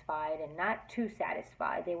satisfied, and not too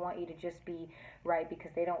satisfied. They want you to just be right,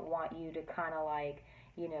 because they don't want you to kind of like,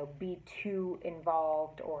 be too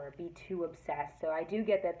involved or be too obsessed. So I do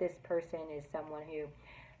get that this person is someone who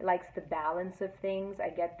likes the balance of things. I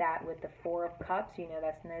get that with the 4 of Cups.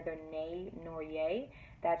 That's neither nay nor yay.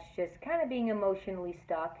 That's just kind of being emotionally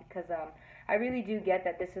stuck, because I really do get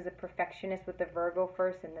that this is a perfectionist with the Virgo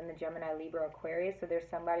first, and then the Gemini, Libra, Aquarius. So there's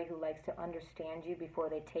somebody who likes to understand you before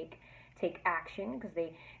they take action, because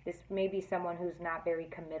this may be someone who's not very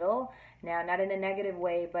committal. Now, not in a negative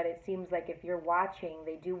way, but it seems like if you're watching,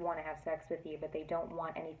 they do want to have sex with you, but they don't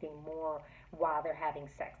want anything more while they're having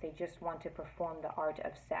sex. They just want to perform the art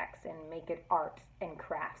of sex and make it art and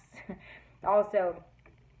crafts. Also,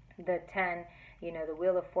 the 10, the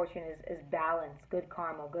Wheel of Fortune is balance, good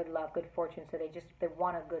karma, good luck, good fortune. So they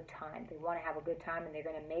want a good time. They want to have a good time, and they're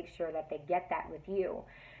going to make sure that they get that with you.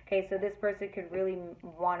 Okay, so this person could really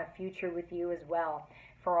want a future with you as well,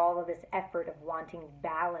 for all of this effort of wanting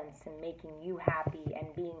balance and making you happy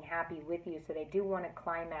and being happy with you. So they do want to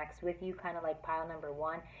climax with you, kind of like pile number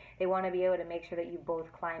one. They want to be able to make sure that you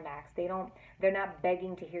both climax. They're not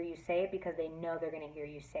begging to hear you say it, because they know they're going to hear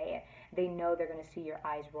you say it. They know they're going to see your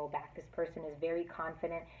eyes roll back. This person is very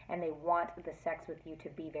confident, and they want the sex with you to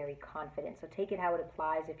be very confident. So take it how it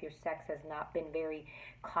applies. If your sex has not been very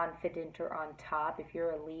confident or on top, if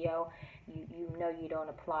you're a Leo, you know you don't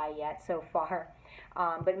apply yet so far.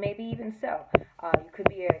 But maybe even so. You could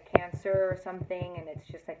be a Cancer or something, and it's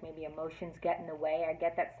just like maybe emotions get in the way. I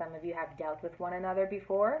get that some of you have dealt with one another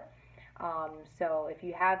before. So if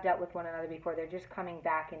you have dealt with one another before, they're just coming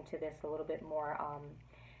back into this a little bit more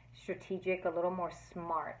strategic, a little more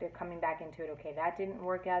smart. They're coming back into it. Okay, that didn't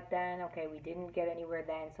work out then. Okay, we didn't get anywhere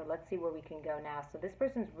then. So let's see where we can go now. So this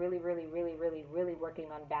person's really, really, really, really, really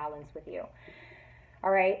working on balance with you.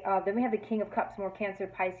 All right, then we have the King of Cups, more Cancer,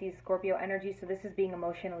 Pisces, Scorpio energy. So this is being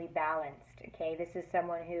emotionally balanced, okay? This is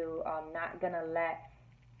someone who not going to let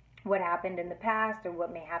what happened in the past or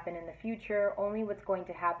what may happen in the future, only what's going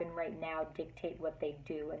to happen right now dictate what they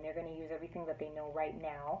do. And they're going to use everything that they know right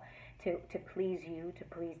now to please you, to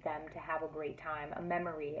please them, to have a great time, a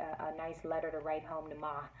memory, a nice letter to write home to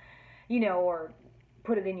Ma, or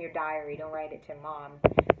put it in your diary. Don't write it to Mom.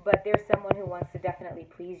 But there's someone who wants to definitely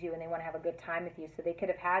please you, and they want to have a good time with you. So they could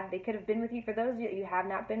have been with you. For those of you have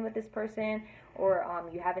not been with this person, or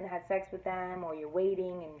you haven't had sex with them, or you're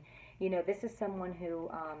waiting, and this is someone who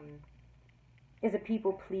is a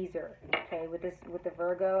people pleaser. Okay, with the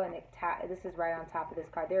Virgo, and this is right on top of this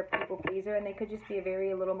card. They're a people pleaser, and they could just be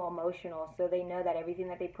a little more emotional. So they know that everything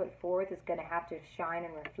that they put forth is going to have to shine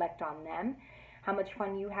and reflect on them. How much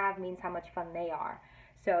fun you have means how much fun they are.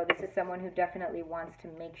 So this is someone who definitely wants to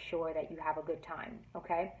make sure that you have a good time,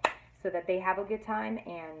 okay? So that they have a good time,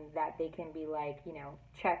 and that they can be like,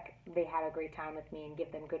 check, they had a great time with me, and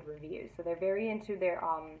give them good reviews. So they're very into their,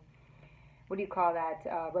 what do you call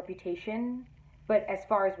that, reputation. But as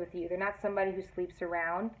far as with you, they're not somebody who sleeps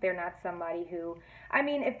around. They're not somebody who,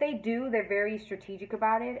 if they do, they're very strategic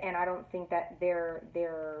about it, and I don't think that their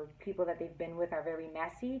people that they've been with are very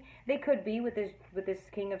messy. They could be with this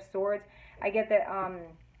King of Swords. I get that,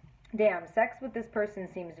 damn, sex with this person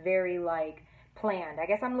seems very, planned. I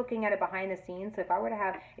guess I'm looking at it behind the scenes. So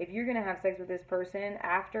if you're going to have sex with this person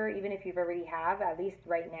after, even if you've already at least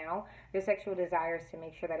right now, their sexual desire is to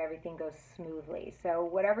make sure that everything goes smoothly. So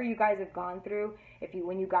whatever you guys have gone through,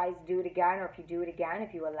 when you guys do it again, or if you do it again,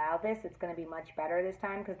 if you allow this, it's going to be much better this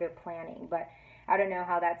time, because they're planning. But I don't know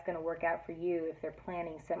how that's going to work out for you if they're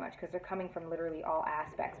planning so much, because they're coming from literally all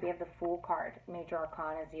aspects. We have the Fool card, Major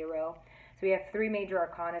Arcana 0. So we have 3 Major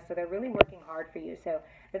Arcana, so they're really working hard for you. So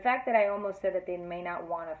the fact that I almost said that they may not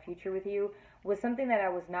want a future with you was something that I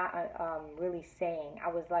was not really saying. I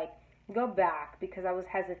was like, go back, because I was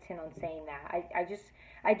hesitant on saying that.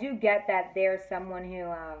 I do get that there's someone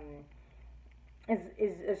who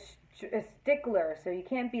is a stickler, so you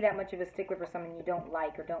can't be that much of a stickler for someone you don't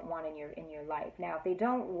like or don't want in your life. Now, if they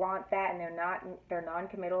don't want that, and they're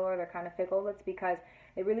non-committal, or they're kind of fickle, it's because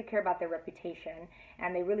they really care about their reputation,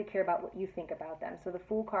 and they really care about what you think about them. So the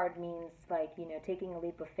Fool card means taking a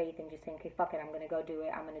leap of faith and just saying, okay, fuck it, I'm going to go do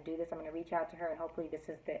it. I'm going to do this. I'm going to reach out to her, and hopefully this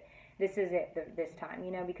is it this time.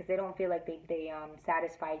 Because they don't feel like they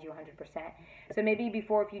satisfied you 100%. So maybe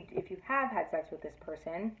before, if you have had sex with this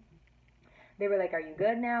person, they were like, are you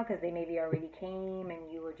good now? Because they maybe already came,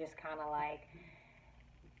 and you were just kind of like,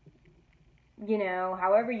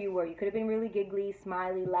 however you were. You could have been really giggly,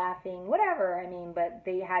 smiley, laughing, whatever. But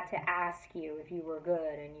they had to ask you if you were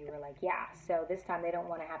good, and you were like, yeah. So this time they don't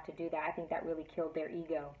want to have to do that. I think that really killed their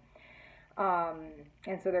ego.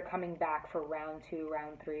 And so they're coming back for round 2,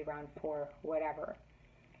 round 3, round 4, whatever.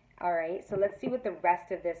 All right, so let's see what the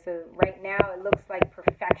rest of this. So right now it looks like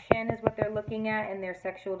perfection is what they're looking at in their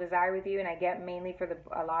sexual desire with you, and I get mainly for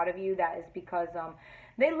a lot of you that is because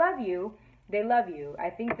they love you. They love you.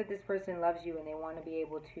 I think that this person loves you, and they want to be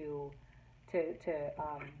able to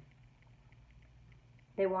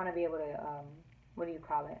they want to be able to what do you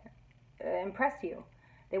call it? Impress you.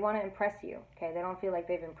 They want to impress you. Okay, they don't feel like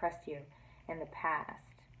they've impressed you in the past.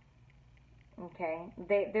 Okay,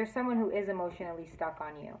 there's someone who is emotionally stuck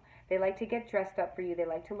on you. They like to get dressed up for you. They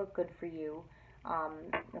like to look good for you.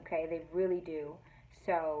 Okay, they really do.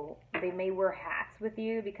 So they may wear hats with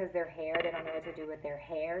you because their hair, they don't know what to do with their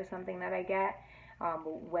hair, something that I get.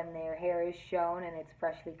 When their hair is shown and it's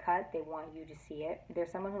freshly cut, they want you to see it.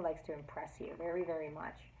 There's someone who likes to impress you very, very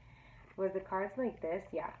much. Was the cards like this?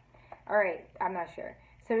 Yeah. All right, I'm not sure.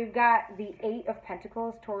 So we've got the Eight of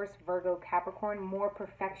Pentacles, Taurus, Virgo, Capricorn, more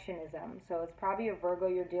perfectionism. So it's probably a Virgo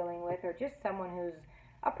you're dealing with, or just someone who's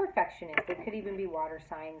a perfectionist. It could even be water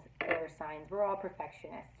signs, air signs. We're all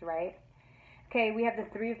perfectionists, right? Okay, we have the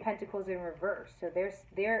Three of Pentacles in reverse. So they're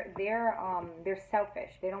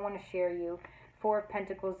selfish. They don't want to share you. Four of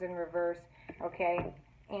Pentacles in reverse, okay?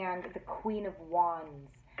 And the Queen of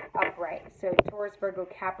Wands upright. So Taurus, Virgo,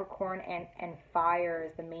 Capricorn, and fire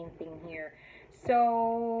is the main thing here.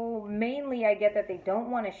 So mainly I get that they don't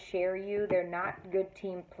want to share you. They're not good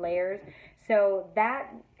team players. So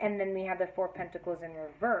that, and then we have the Four of Pentacles in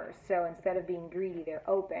reverse. So instead of being greedy, they're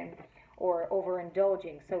open or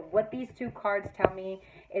overindulging. So what these two cards tell me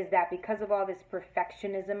is that because of all this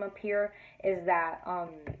perfectionism up here, is that,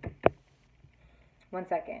 one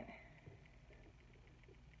second.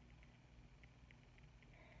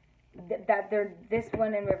 That they're, this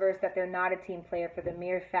one in reverse, that they're not a team player for the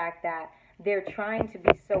mere fact that they're trying to be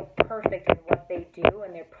so perfect in what they do,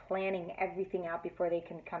 and they're planning everything out before they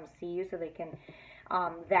can come see you, so they can,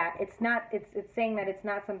 that it's not, it's saying that it's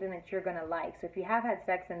not something that you're going to like. So if you have had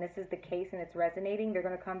sex and this is the case and it's resonating, they're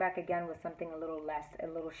going to come back again with something a little less, a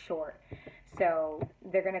little short. So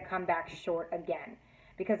they're going to come back short again.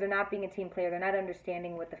 Because they're not being a team player, they're not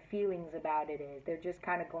understanding what the feelings about it is. They're just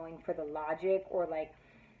kind of going for the logic, or like,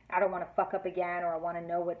 I don't want to fuck up again, or I want to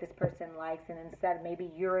know what this person likes, and instead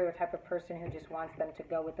maybe you're the type of person who just wants them to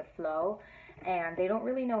go with the flow, and they don't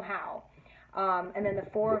really know how. And then the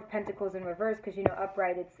Four of Pentacles in reverse, because you know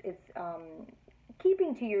upright, it's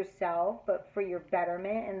keeping to yourself, but for your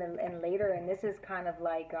betterment, and later, and this is kind of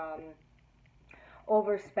like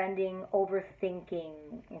overspending, overthinking,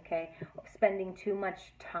 okay, spending too much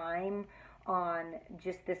time on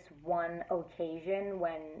just this one occasion,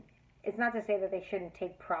 when it's not to say that they shouldn't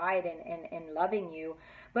take pride in loving you,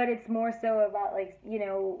 but it's more so about, like, you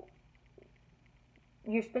know,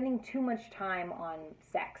 you're spending too much time on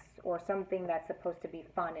sex or something that's supposed to be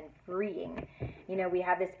fun and freeing. You know, we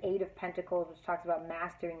have this Eight of Pentacles, which talks about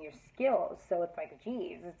mastering your skills. So it's like,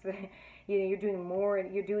 geez, it's, you know, you're doing more,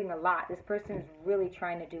 you're doing a lot. This person is really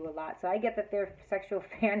trying to do a lot. So I get that their sexual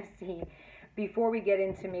fantasy, before we get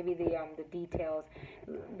into maybe the details,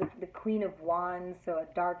 the Queen of Wands, so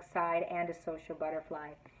a dark side and a social butterfly.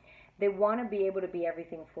 They want to be able to be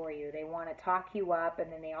everything for you. They want to talk you up,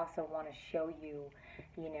 and then they also want to show you,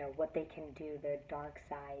 you know, what they can do, the dark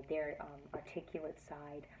side, their articulate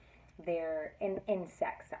side, their in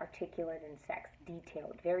sex, articulate in sex,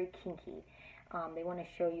 detailed, very kinky. They want to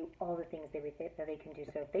show you all the things that they can do.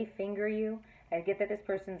 So if they finger you, I get that this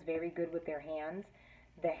person's very good with their hands.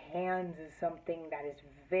 The hands is something that is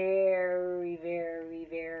very, very,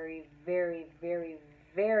 very, very, very,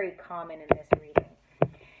 very common in this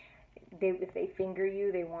reading. If they finger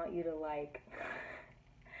you, they want you to, like,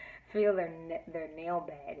 feel their nail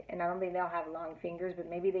bed. And I don't think they'll have long fingers, but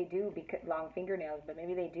maybe they do, because long fingernails, but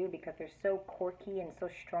maybe they do because they're so quirky and so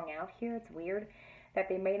strung out here. It's weird that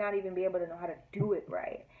they may not even be able to know how to do it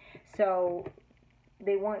right. So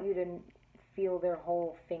they want you to feel their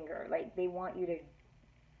whole finger. Like, they want you to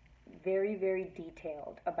very, very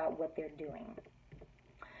detailed about what they're doing,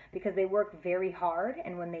 because they work very hard,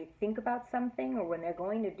 and when they think about something, or when they're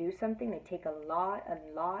going to do something, they take a lot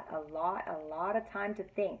of time to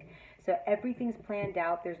think. So everything's planned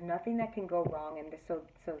out. There's nothing that can go wrong, and so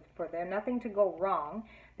for there nothing to go wrong,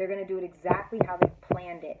 they're going to do it exactly how they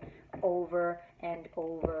planned it, over and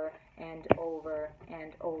over and over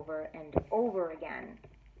and over and over again.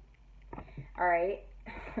 All right.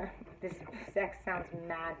 This sex sounds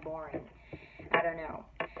mad boring. I don't know.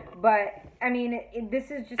 But, I mean, this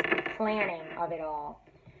is just the planning of it all.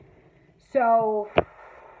 So,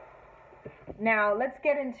 now let's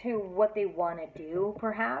get into what they want to do,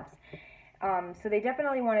 perhaps. So they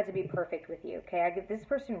definitely want it to be perfect with you, okay? This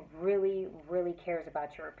person really, really cares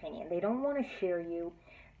about your opinion. They don't want to share you.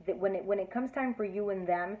 That when it comes time for you and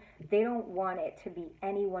them, they don't want it to be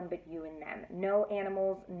anyone but you and them. No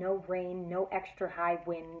animals, no rain, no extra high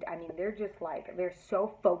wind. I mean, they're just like, they're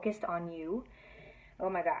so focused on you. Oh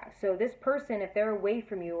my God. So this person, if they're away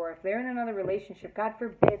from you, or if they're in another relationship, God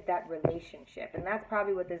forbid that relationship. And that's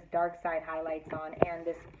probably what this dark side highlights on, and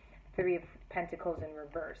this Three of Pentacles in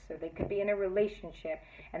reverse. So they could be in a relationship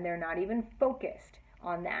and they're not even focused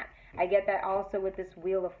on that. I get that also with this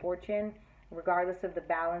Wheel of Fortune. Regardless of the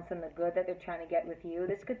balance and the good that they're trying to get with you.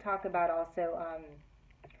 This could talk about also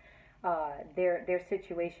their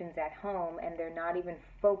situations at home, and they're not even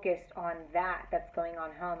focused on that's going on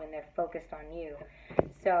home, and they're focused on you.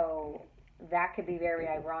 So that could be very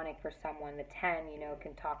ironic for someone. The 10,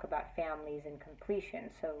 can talk about families and completion.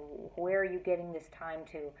 So where are you getting this time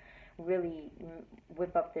to really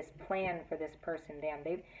whip up this plan for this person? Damn,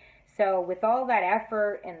 so with all that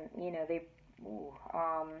effort and,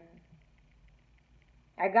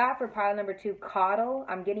 I got for pile number 2, coddle.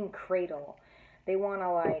 I'm getting cradle. They want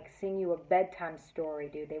to like sing you a bedtime story,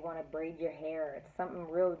 dude. They want to braid your hair. It's something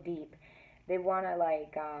real deep. They want to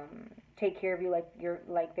like take care of you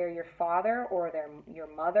like they're your father or they're your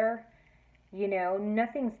mother.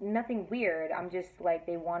 Nothing weird. I'm just like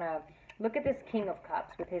they want to look at this King of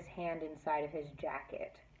Cups with his hand inside of his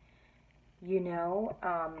jacket.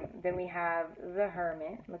 Then we have the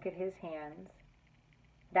Hermit. Look at his hands.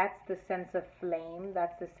 That's the sense of flame.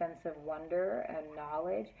 That's the sense of wonder and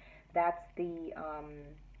knowledge. That's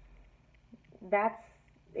that's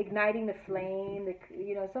igniting the flame.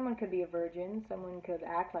 Someone could be a virgin. Someone could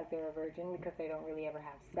act like they're a virgin because they don't really ever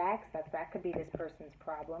have sex. That could be this person's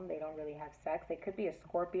problem. They don't really have sex. They could be a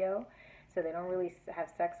Scorpio, so they don't really have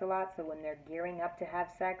sex a lot. So when they're gearing up to have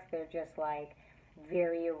sex, they're just like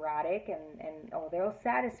very erotic and they'll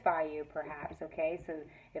satisfy you perhaps, okay? So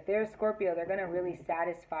if they're a Scorpio, they're going to really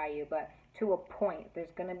satisfy you, but to a point.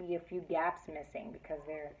 There's going to be a few gaps missing because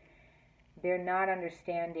they're not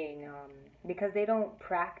understanding, because they don't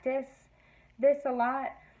practice this a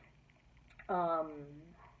lot.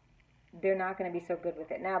 They're not going to be so good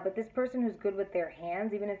with it now. But this person who's good with their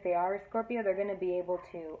hands, even if they are a Scorpio, they're going to be able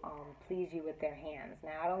to please you with their hands.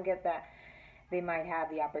 Now, I don't get that they might have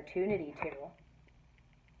the opportunity to.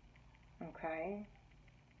 Okay?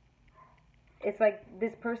 It's like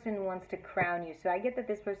this person wants to crown you. So I get that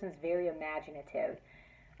this person's very imaginative.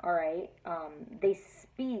 All right? They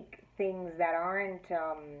speak things that aren't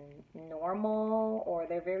normal, or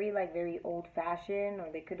they're very old-fashioned, or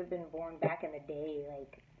they could have been born back in the day,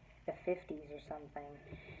 like the 50s or something.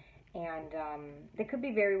 And they could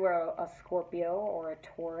be very well a Scorpio or a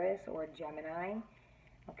Taurus or a Gemini.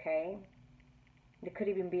 Okay? It could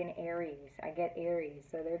even be an Aries. I get Aries.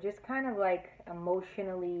 So they're just kind of like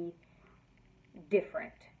emotionally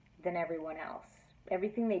different than everyone else.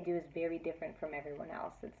 Everything they do is very different from everyone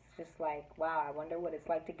else. It's just like, wow, I wonder what it's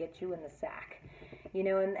like to get you in the sack.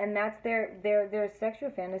 And that's their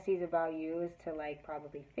sexual fantasies about you is to like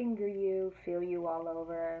probably finger you, feel you all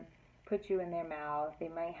over, put you in their mouth. They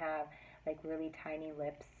might have like really tiny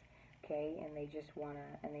lips. Okay, and they just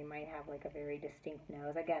and they might have like a very distinct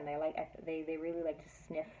nose. Again, they really like to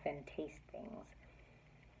sniff and taste things.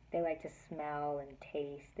 They like to smell and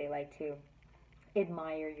taste. They like to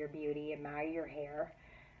admire your beauty, admire your hair.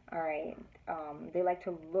 All right. They like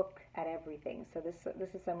to look at everything. So this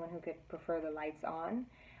is someone who could prefer the lights on.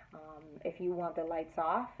 If you want the lights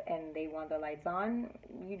off and they want the lights on,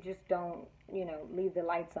 you just don't, leave the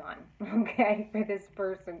lights on, okay, for this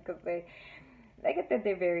person, because I get that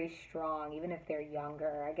they're very strong, even if they're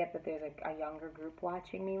younger. I get that there's a younger group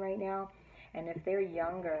watching me right now. And if they're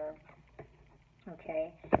younger,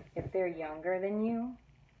 okay, if they're younger than you,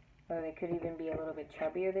 or they could even be a little bit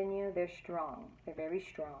chubbier than you, they're strong. They're very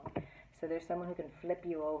strong. So there's someone who can flip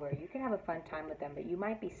you over. You can have a fun time with them, but you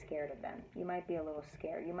might be scared of them. You might be a little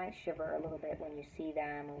scared. You might shiver a little bit when you see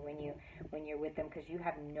them or when you're with them, because you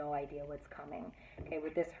have no idea what's coming. Okay,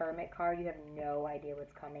 with this Hermit card, you have no idea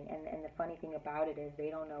what's coming. And the funny thing about it is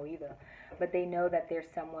they don't know either. But they know that there's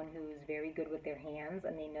someone who's very good with their hands,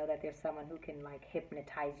 and they know that there's someone who can like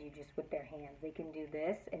hypnotize you just with their hands. They can do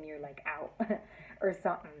this and you're like out or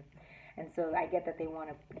something. And so I get that they want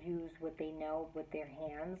to use what they know with their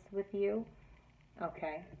hands with you.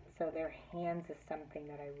 Okay, so their hands is something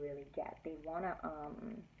that I really get. They want to,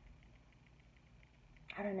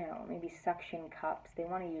 I don't know, maybe suction cups. They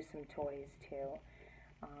want to use some toys too.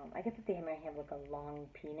 I get that they might have like a long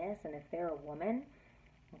penis, and if they're a woman,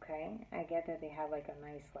 okay, I get that they have like a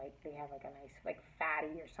nice, like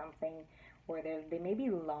fatty or something, where they may be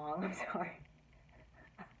long, I'm sorry.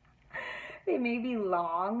 They may be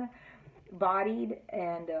long bodied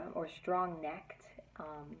and or strong necked.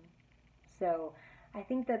 So I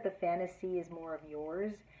think that the fantasy is more of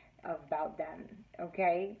yours about them,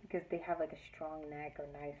 okay? Because they have like a strong neck or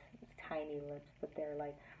nice tiny lips, but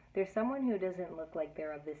they're someone who doesn't look like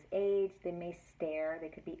they're of this age. They may stare. They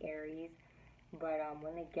could be Aries, but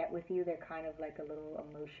when they get with you, they're kind of like a little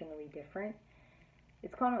emotionally different.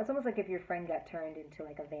 It's almost like if your friend got turned into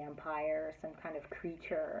like a vampire or some kind of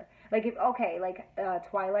creature. Like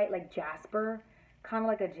Twilight, like Jasper, kind of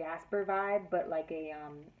like a Jasper vibe, but like a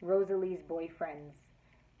Rosalie's boyfriend's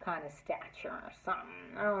kind of stature or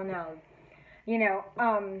something. I don't know.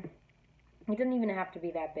 It doesn't even have to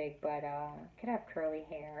be that big, but could have curly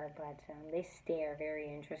hair, but they stare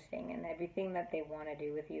very interesting, and everything that they want to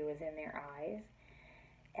do with you is in their eyes.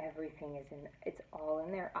 Everything is it's all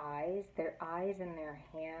in their eyes. Their eyes and their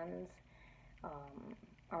hands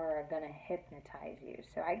are going to hypnotize you.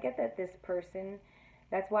 So I get that this person,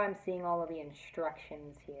 that's why I'm seeing all of the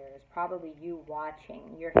instructions here, is probably you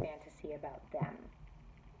watching your fantasy about them.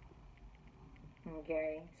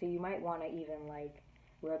 Okay? So you might want to even like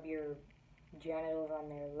rub your genitals on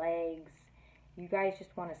their legs. You guys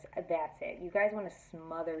just want to, that's it. You guys want to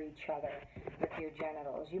smother each other with your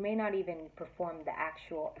genitals. You may not even perform the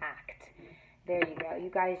actual act. There you go. You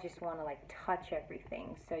guys just want to like touch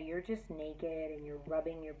everything. So you're just naked and you're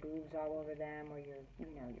rubbing your boobs all over them, or your,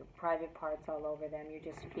 your private parts all over them.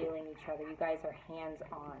 You're just feeling each other. You guys are hands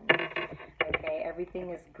on. Okay,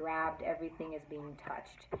 everything is grabbed, everything is being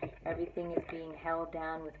touched. Everything is being held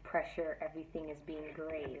down with pressure. Everything is being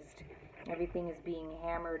grazed. Everything is being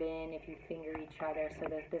hammered in if you finger each other. So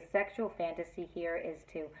the sexual fantasy here is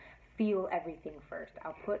to feel everything first.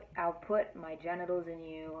 I'll put my genitals in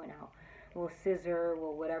you, and we'll scissor,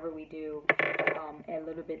 whatever we do a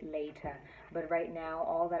little bit later. But right now,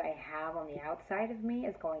 all that I have on the outside of me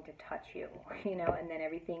is going to touch you, and then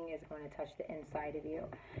everything is going to touch the inside of you.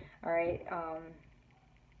 All right.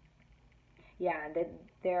 Yeah,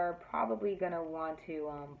 they're probably going to want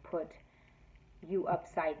to put you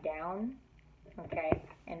upside down, okay,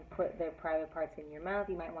 and put their private parts in your mouth.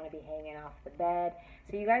 You might want to be hanging off the bed.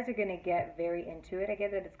 So you guys are going to get very into it. I get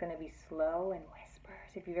that it's going to be slow and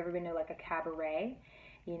whispers. If you've ever been to like a cabaret,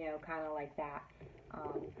 kind of like that.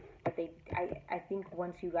 But I think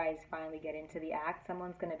once you guys finally get into the act,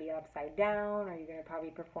 someone's going to be upside down, or you're going to probably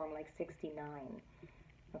perform like 69.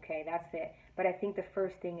 Okay, that's it. But I think the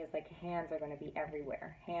first thing is like hands are going to be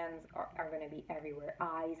everywhere. Hands are going to be everywhere.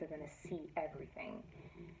 Eyes are going to see everything.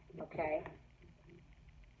 Okay?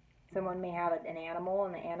 Someone may have an animal,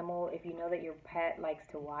 and the animal, if you know that your pet likes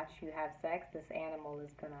to watch you have sex, this animal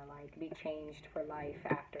is going to like be changed for life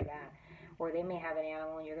after that. Or they may have an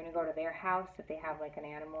animal and you're going to go to their house if they have like an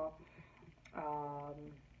animal.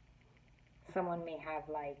 Someone may have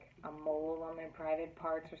like a mole on their private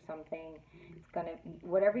parts or something. It's gonna,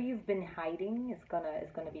 whatever you've been hiding is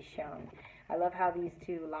gonna be shown. I love how these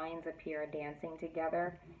two lines up here are dancing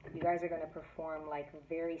together. You guys are gonna perform like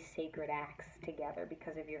very sacred acts together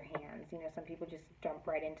because of your hands. Some people just jump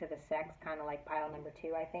right into the sex, kind of like pile number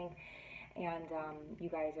 2, I think. And you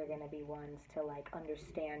guys are going to be ones to like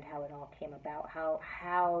understand how it all came about,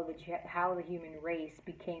 how the human race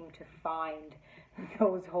became to find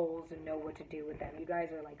those holes and know what to do with them. You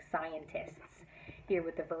guys are like scientists here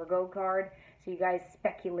with the Virgo card, so you guys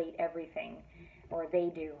speculate everything, or they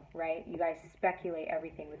do, right? You guys speculate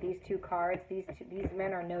everything with these two cards. These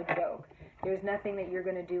men are no joke. There's nothing that you're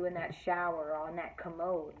going to do in that shower or on that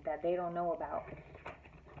commode that they don't know about.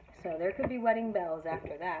 So there could be wedding bells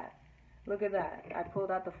after that. Look at that. I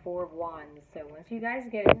pulled out the 4 of Wands. So once you guys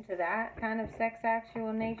get into that kind of sex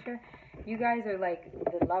actual nature, you guys are like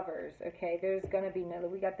the lovers, okay? There's going to be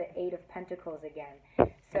we got the 8 of Pentacles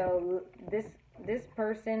again. So this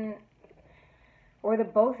person, or the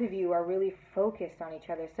both of you, are really focused on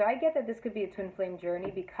each other. So I get that this could be a twin flame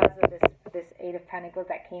journey because of this 8 of Pentacles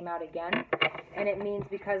that came out again. And it means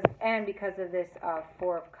because of this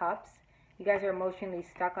 4 of Cups, you guys are emotionally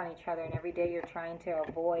stuck on each other, and every day you're trying to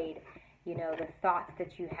avoid the thoughts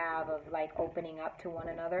that you have of like opening up to one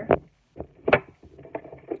another.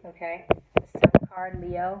 Okay? The Sun card,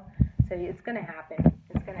 Leo. So it's going to happen.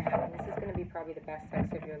 It's going to happen. This is going to be probably the best sex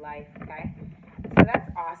of your life. Okay? So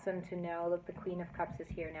that's awesome to know. Look, the Queen of Cups is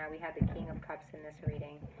here now. We had the King of Cups in this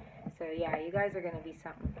reading. So yeah, you guys are going to be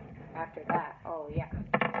something after that. Oh yeah.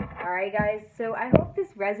 Alright guys, so I hope this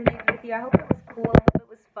resonated with you. I hope it was cool. I hope it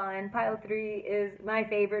was fun. Pile 3 is my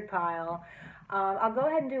favorite pile. I'll go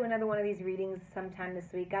ahead and do another one of these readings sometime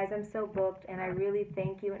this week. Guys, I'm so booked, and I really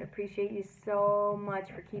thank you and appreciate you so much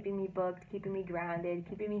for keeping me booked, keeping me grounded,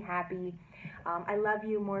 keeping me happy. I love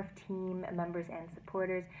you, Morph team members and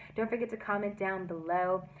supporters. Don't forget to comment down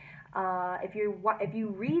below. If you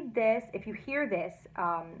read this, if you hear this,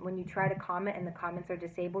 when you try to comment and the comments are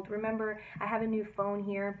disabled, remember I have a new phone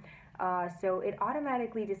here. So it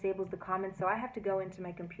automatically disables the comments, so I have to go into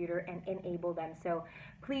my computer and enable them. So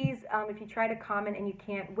please, if you try to comment and you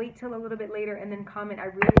can't, wait till a little bit later and then comment. I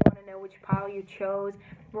really want to know which pile you chose.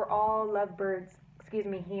 We're all lovebirds,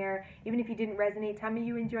 here. Even if you didn't resonate, tell me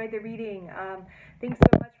you enjoyed the reading. Thanks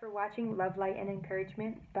so much for watching. Love, light, and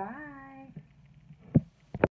encouragement. Bye.